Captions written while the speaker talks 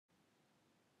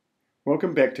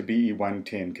Welcome back to BE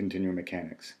 110 Continuum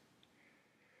Mechanics.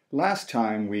 Last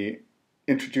time we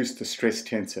introduced the stress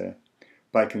tensor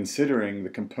by considering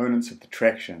the components of the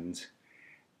tractions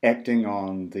acting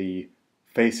on the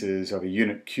faces of a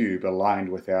unit cube aligned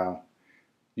with our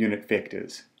unit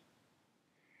vectors.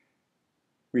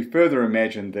 We further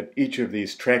imagined that each of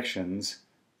these tractions,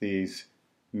 these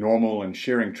normal and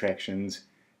shearing tractions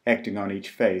acting on each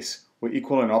face, were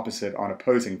equal and opposite on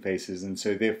opposing faces, and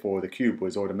so therefore the cube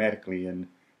was automatically in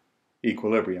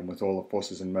equilibrium with all the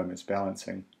forces and moments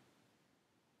balancing.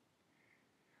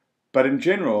 But in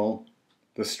general,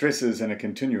 the stresses in a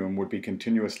continuum would be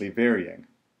continuously varying.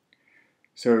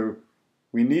 So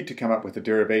we need to come up with a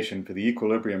derivation for the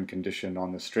equilibrium condition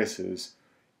on the stresses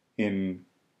in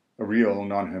a real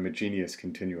non-homogeneous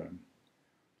continuum.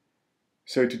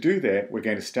 So to do that, we're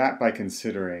going to start by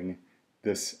considering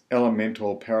this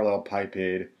elemental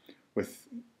parallelepiped with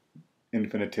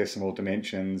infinitesimal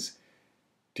dimensions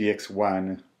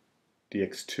dx1,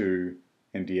 dx2,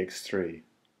 and dx3.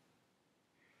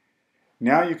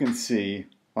 Now you can see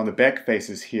on the back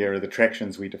faces here are the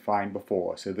tractions we defined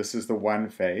before. So this is the one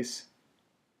face,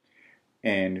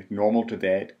 and normal to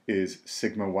that is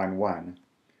sigma 1, 1,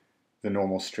 the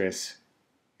normal stress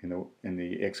in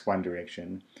the x1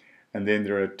 direction. And then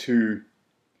there are two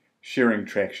shearing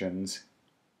tractions,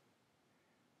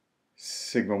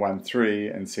 sigma 1, 3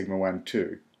 and sigma 1,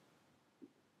 2.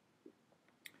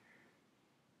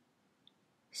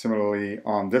 Similarly,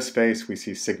 on this face we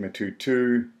see sigma 2,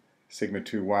 2, sigma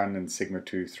 2, 1, and sigma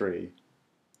 2, 3.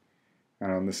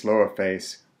 And on this lower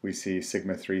face we see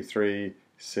sigma 3, 3,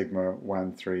 sigma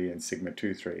 1, 3, and sigma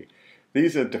 2, 3.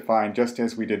 These are defined just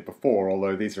as we did before,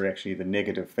 although these are actually the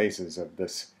negative faces of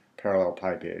this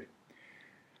parallelepiped.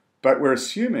 But we're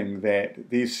assuming that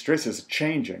these stresses are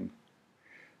changing,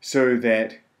 so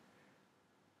that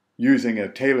using a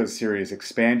Taylor series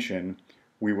expansion,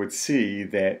 we would see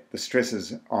that the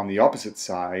stresses on the opposite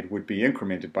side would be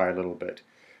incremented by a little bit.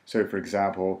 So for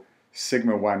example,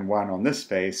 sigma 1, 1 on this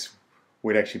face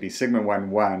would actually be sigma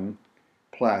 1, 1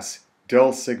 plus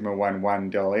del sigma 1, 1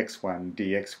 del x1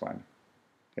 dx1,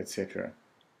 etc.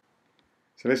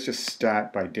 So let's just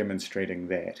start by demonstrating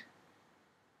that.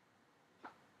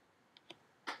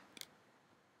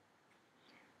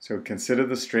 So consider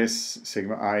the stress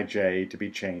sigma ij to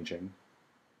be changing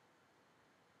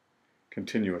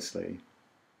continuously.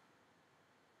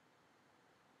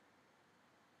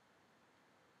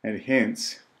 And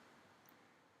hence,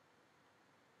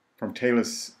 from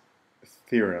Taylor's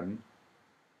theorem,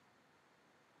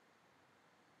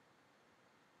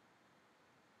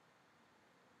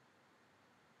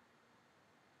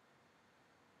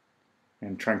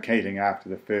 and truncating after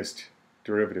the first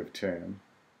derivative term,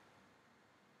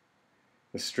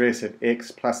 the stress at x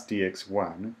plus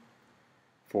dx1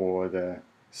 for the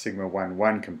sigma 1,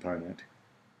 1 component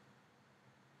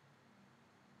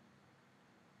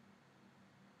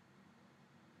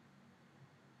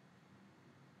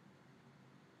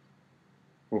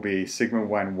will be sigma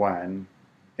 1, 1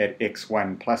 at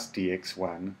x1 plus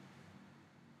dx1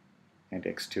 and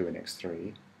x2 and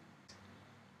x3.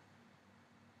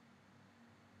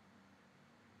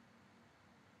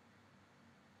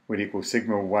 Would equal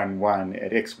sigma 1, 1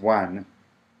 at x1,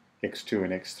 x2,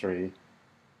 and x3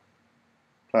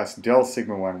 plus del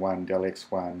sigma 1, 1 del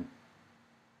x1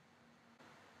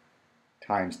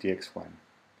 times dx1.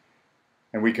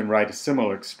 And we can write a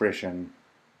similar expression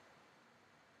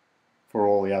for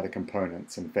all the other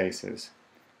components and faces.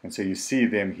 And so you see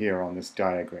them here on this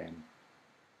diagram.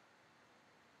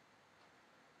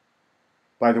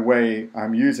 By the way,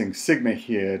 I'm using sigma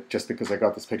here just because I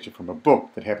got this picture from a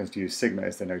book that happens to use sigma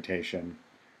as the notation.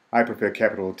 I prefer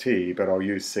capital T, but I'll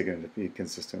use sigma to be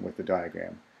consistent with the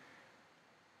diagram.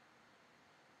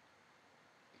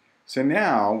 So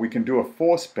now we can do a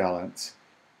force balance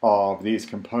of these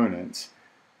components.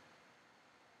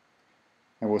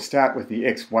 And we'll start with the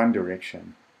x1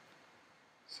 direction.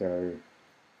 So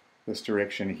this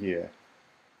direction here.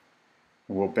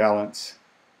 And we'll balance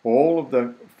all of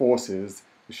the forces,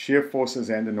 the shear forces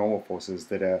and the normal forces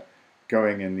that are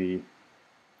going in the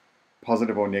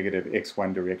positive or negative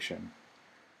x1 direction.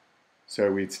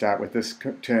 So we'd start with this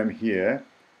term here,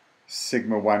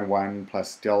 sigma 1, 1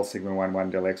 plus del sigma 1, 1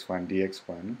 del x1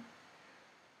 dx1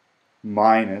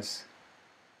 minus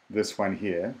this one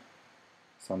here,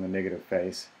 it's on the negative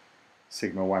face,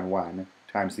 sigma 1, 1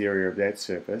 times the area of that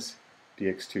surface,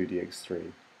 dx2,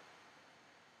 dx3,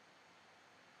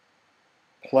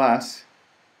 plus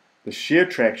the shear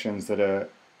tractions that are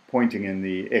pointing in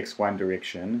the x1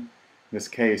 direction, in this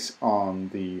case on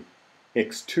the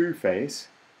x2 face,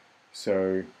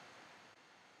 so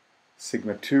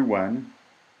sigma 2, 1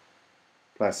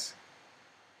 plus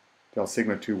del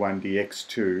sigma 2, 1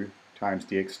 dx2 times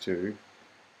dx2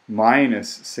 minus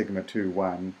sigma 2,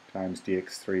 1 times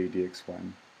dx3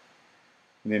 dx1.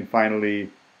 And then finally,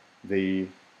 the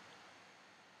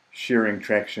shearing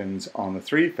tractions on the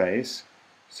 3 face,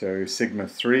 so sigma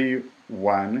 3,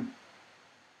 1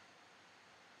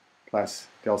 plus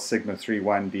del sigma 3,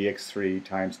 1 dx3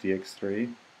 times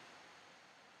dx3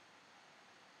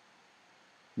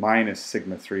 minus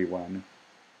sigma 3, 1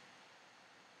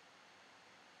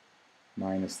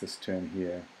 minus this term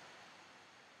here,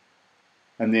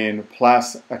 and then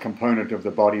plus a component of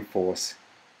the body force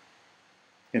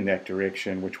in that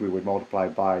direction, which we would multiply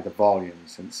by the volume,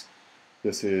 since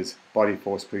this is body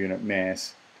force per unit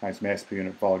mass times mass per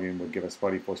unit volume would give us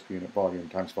body force per unit volume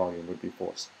times volume would be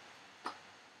force.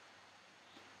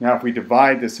 Now if we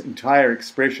divide this entire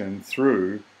expression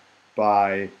through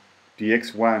by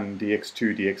dx1,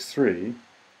 dx2, dx3, which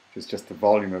is just the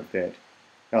volume of that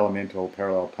elemental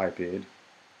parallel pipe head,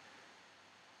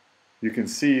 you can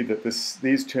see that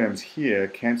these terms here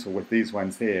cancel with these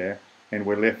ones there, and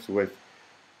we're left with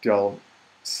del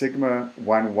sigma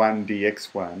 1, 1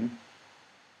 dx1,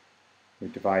 we're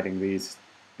dividing these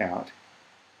out,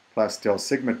 plus del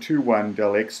sigma 2, 1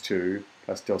 del x2,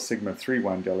 plus del sigma 3,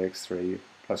 1 del x3,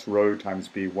 plus rho times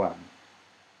b1.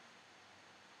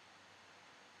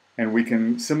 And we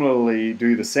can similarly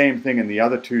do the same thing in the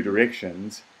other two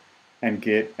directions and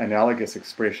get analogous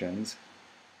expressions.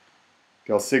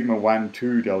 Del sigma 1,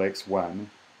 2 del x1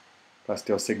 plus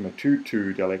del sigma 2,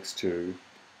 2 del x2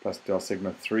 plus del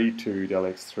sigma 3, 2 del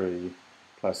x3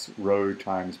 plus rho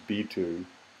times b2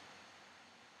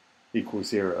 equals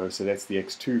 0. So that's the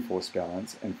x2 force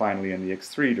balance. And finally in the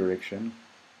x3 direction,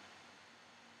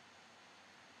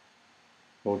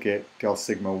 we'll get del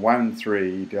sigma 1,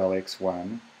 3 del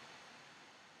x1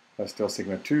 plus del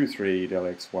sigma 2, 3 del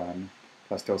x1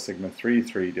 plus del sigma 3,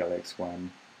 3 del x1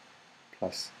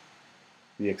 plus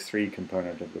the x3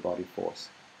 component of the body force.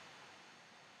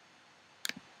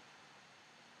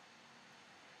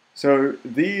 So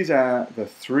these are the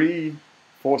 3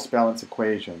 force balance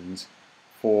equations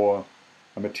for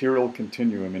a material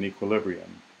continuum in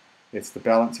equilibrium. It's the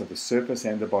balance of the surface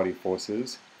and the body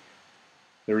forces.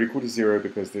 They're equal to 0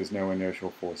 because there's no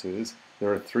inertial forces.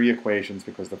 There are 3 equations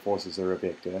because the forces are a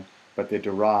vector, but they're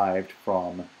derived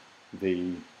from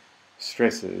the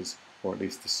stresses, or at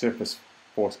least the surface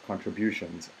force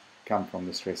contributions come from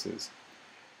the stresses.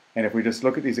 And if we just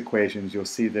look at these equations, you'll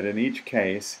see that in each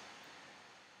case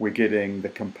we're getting the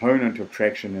component of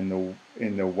traction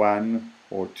in the 1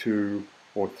 or 2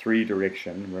 or 3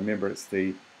 direction. Remember, it's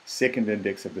the second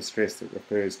index of the stress that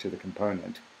refers to the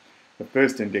component. The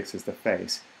first index is the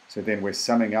face, so then we're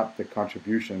summing up the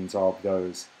contributions of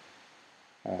those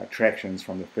tractions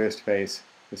from the first face,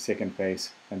 the second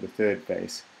face, and the third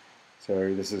face.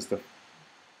 So this is the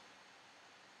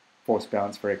force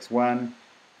balance for x1,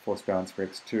 force balance for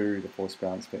x2, the force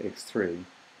balance for x3.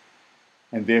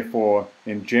 And therefore,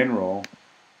 in general,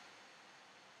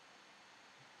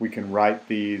 we can write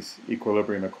these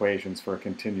equilibrium equations for a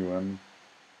continuum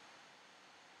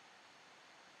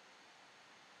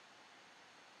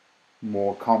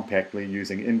more compactly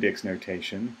using index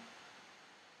notation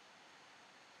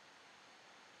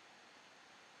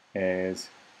as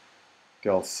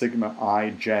del sigma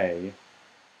ij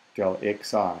del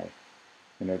xi.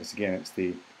 And notice again, it's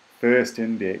the first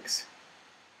index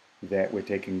that we're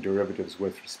taking derivatives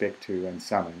with respect to and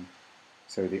summing.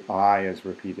 So the I is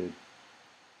repeated.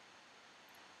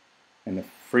 And the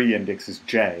free index is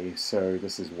j, so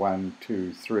this is 1,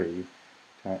 2, 3,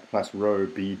 plus rho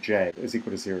bj is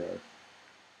equal to 0.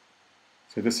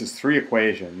 So this is 3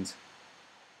 equations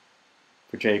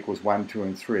for j equals 1, 2,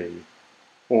 and 3.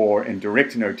 Or in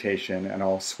direct notation, and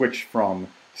I'll switch from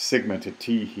sigma to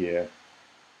t here,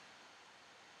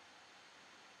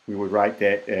 we would write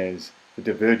that as the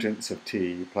divergence of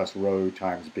t plus rho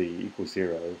times b equals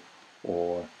 0,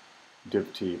 or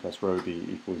div t plus rho b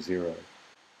equals 0.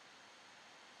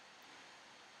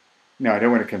 Now, I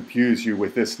don't want to confuse you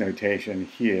with this notation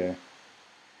here.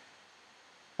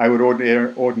 I would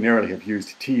ordinarily have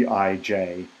used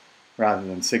Tij rather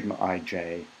than sigma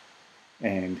ij,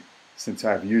 and since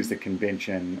I've used the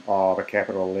convention of a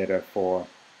capital letter for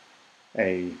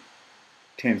a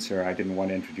tensor, I didn't want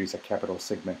to introduce a capital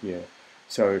sigma here.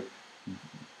 So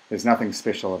there's nothing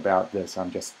special about this.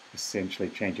 I'm just essentially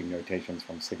changing notations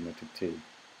from sigma to t.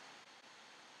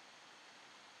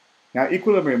 Now,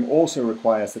 equilibrium also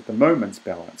requires that the moments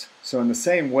balance. So in the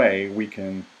same way, we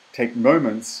can take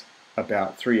moments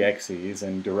about 3 axes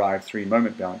and derive 3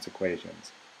 moment balance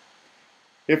equations.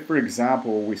 If, for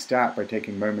example, we start by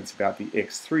taking moments about the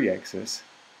x3 axis,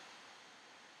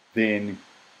 then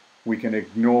we can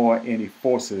ignore any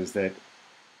forces that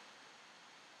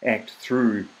act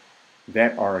through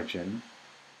that origin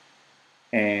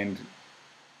and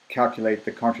calculate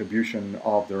the contribution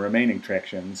of the remaining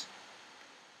tractions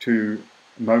to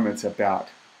moments about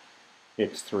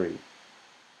x3.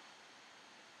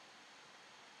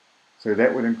 So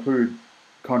that would include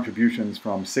contributions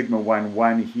from sigma 1,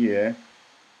 1 here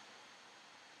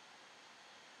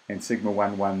and sigma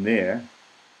 1, 1 there,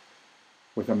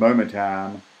 with a moment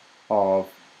arm of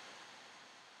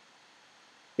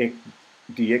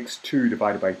dx2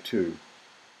 divided by 2.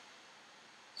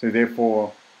 So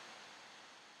therefore,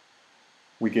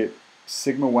 we get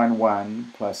sigma 1,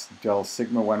 1 plus del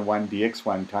sigma 1, 1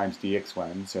 dx1 times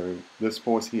dx1, so this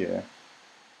force here,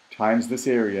 times this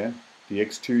area,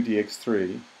 dx2,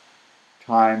 dx3,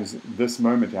 times this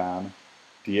moment arm,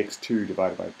 dx2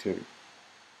 divided by 2.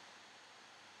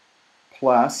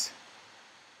 Plus,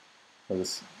 for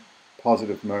this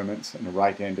positive moments in a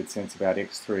right-handed sense about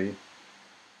x3,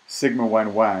 sigma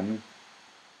 1, 1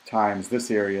 times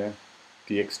this area,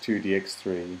 dx2,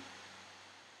 dx3,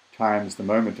 times the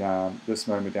moment arm, this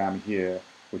moment arm here,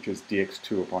 which is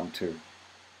dx2 upon 2.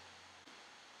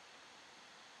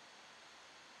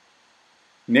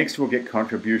 Next we'll get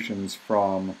contributions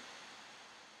from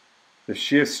the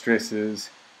shear stresses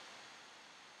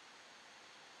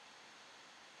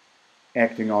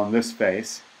acting on this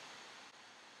face,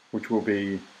 which will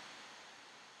be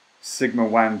sigma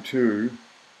 1, 2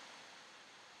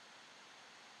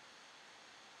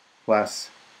 plus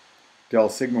del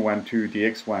sigma 1, 2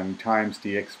 dx1 times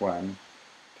dx1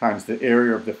 times the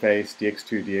area of the face,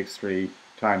 dx2, dx3,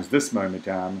 times this moment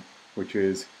arm, which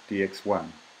is dx1,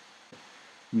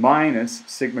 minus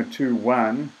sigma 2,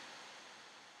 1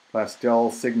 plus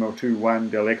del sigma 2, 1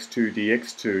 del x2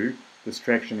 dx2, this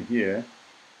traction here,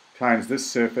 times this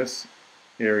surface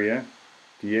area,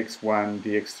 dx1,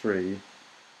 dx3,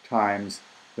 times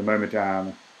the moment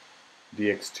arm,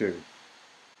 dx2,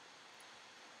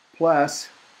 plus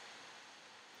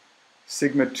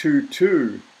sigma 2,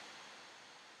 2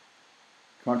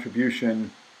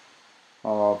 contribution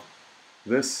of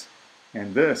this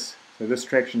and this. So this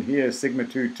traction here is sigma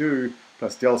 2, 2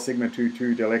 plus del sigma 2,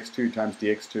 2 del x2 times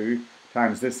dx2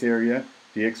 times this area,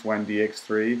 dx1,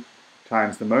 dx3,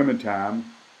 times the moment arm,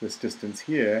 this distance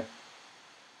here,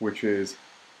 which is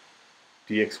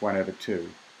dx1 over 2,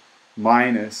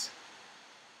 minus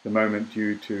the moment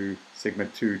due to sigma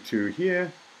 2, 2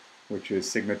 here, which is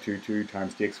sigma 2, 2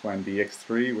 times dx1,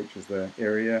 dx3, which is the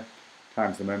area,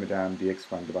 times the moment arm,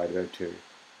 dx1 divided by 2.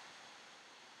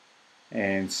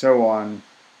 And so on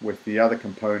with the other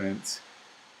components.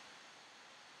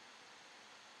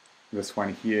 This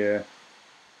one here,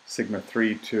 sigma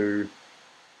 3, 2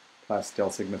 plus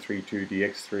del sigma 3, 2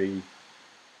 dx3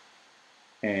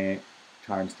 and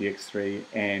times dx3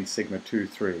 and sigma 2,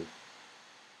 3.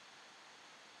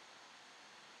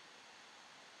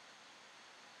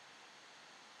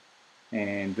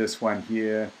 And this one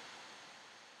here,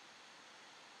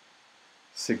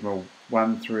 sigma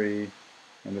 1, 3,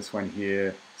 and this one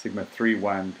here, sigma 3,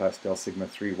 1 plus del sigma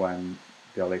 3, 1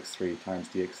 del x3 times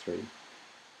dx3.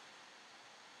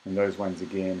 And those ones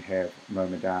again have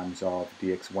moment arms of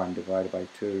dx1 divided by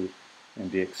 2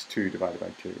 and dx2 divided by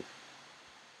 2.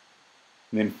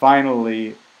 And then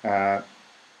finally,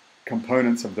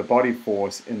 components of the body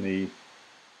force in the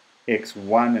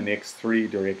x1 and x3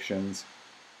 directions,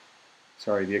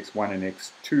 sorry, the x1 and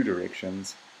x2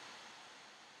 directions,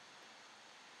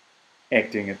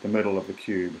 acting at the middle of the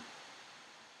cube,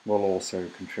 will also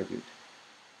contribute.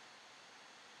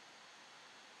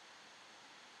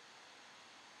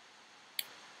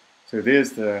 So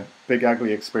there's the big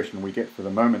ugly expression we get for the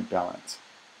moment balance.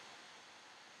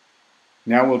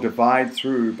 Now we'll divide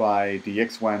through by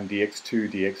dx1,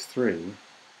 dx2, dx3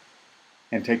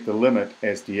 and take the limit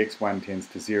as dx1 tends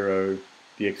to 0,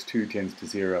 dx2 tends to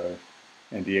 0,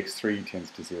 and dx3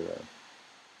 tends to 0.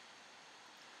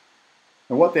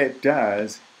 And what that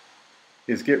does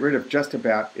is get rid of just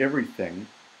about everything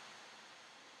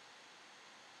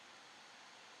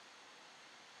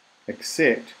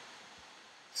except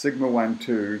sigma 1,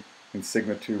 2 and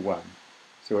sigma 2, 1.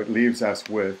 So it leaves us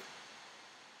with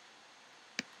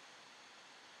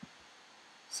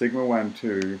sigma 1,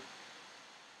 2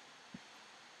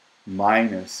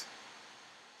 minus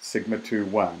sigma 2,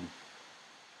 1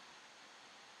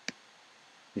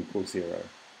 equals 0.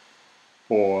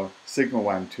 Or sigma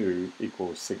 1, 2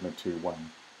 equals sigma 2,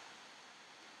 1.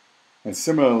 And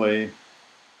similarly,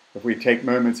 if we take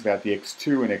moments about the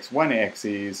x2 and x1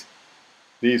 axes,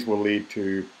 these will lead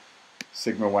to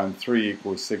sigma 1, 3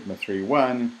 equals sigma 3,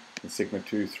 1, and sigma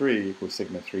 2, 3 equals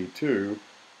sigma 3, 2,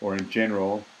 or in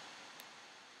general,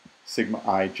 sigma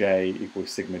ij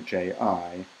equals sigma ji.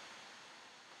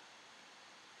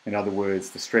 In other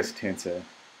words, the stress tensor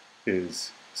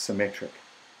is symmetric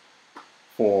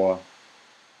for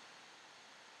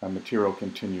a material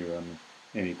continuum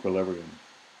in equilibrium.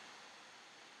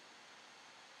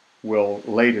 We'll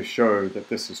later show that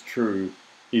this is true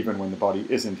even when the body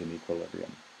isn't in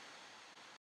equilibrium.